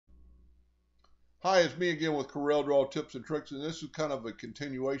Hi, it's me again with Corel Draw Tips and Tricks, and this is kind of a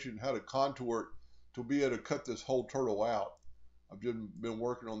continuation how to contour it to be able to cut this whole turtle out. I've just been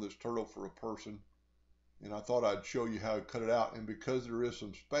working on this turtle for a person, and I thought I'd show you how to cut it out. And because there is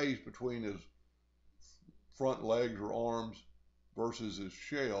some space between his front legs or arms versus his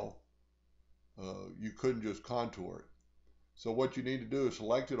shell, you couldn't just contour it. So what you need to do is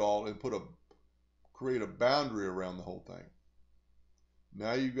select it all and create a boundary around the whole thing.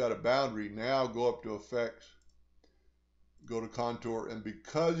 Now you've got a boundary. Now go up to Effects, go to Contour, and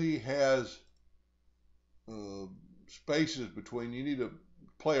because he has spaces between, you need to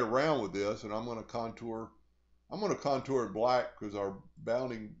play around with this. And I'm going to contour it black because our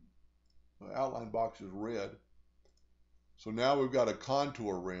bounding outline box is red. So now we've got a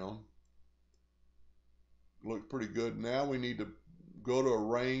contour around. Looks pretty good. Now we need to go to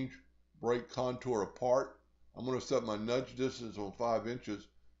Arrange, break contour apart. I'm going to set my nudge distance on 5 inches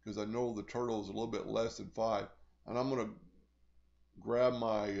because I know the turtle is a little bit less than 5. And I'm going to grab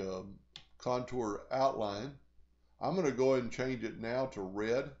my contour outline. I'm going to go ahead and change it now to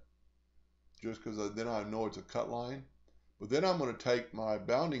red just because then I know it's a cut line. But then I'm going to take my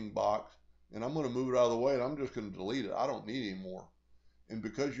bounding box and I'm going to move it out of the way, and I'm just going to delete it. I don't need any more. And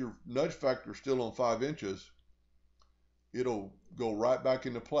because your nudge factor is still on 5 inches, it'll go right back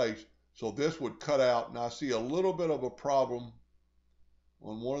into place. So this would cut out, and I see a little bit of a problem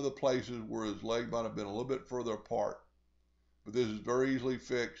on one of the places where his leg might have been a little bit further apart. But this is very easily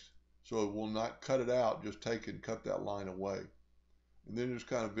fixed, so it will not cut it out. Just take and cut that line away. And then just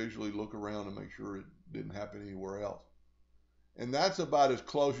kind of visually look around and make sure it didn't happen anywhere else. And that's about as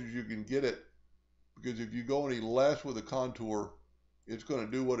close as you can get it, because if you go any less with a contour, it's going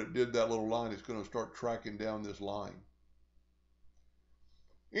to do what it did that little line. It's going to start tracking down this line.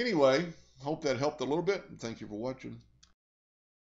 Anyway, hope that helped a little bit, and thank you for watching.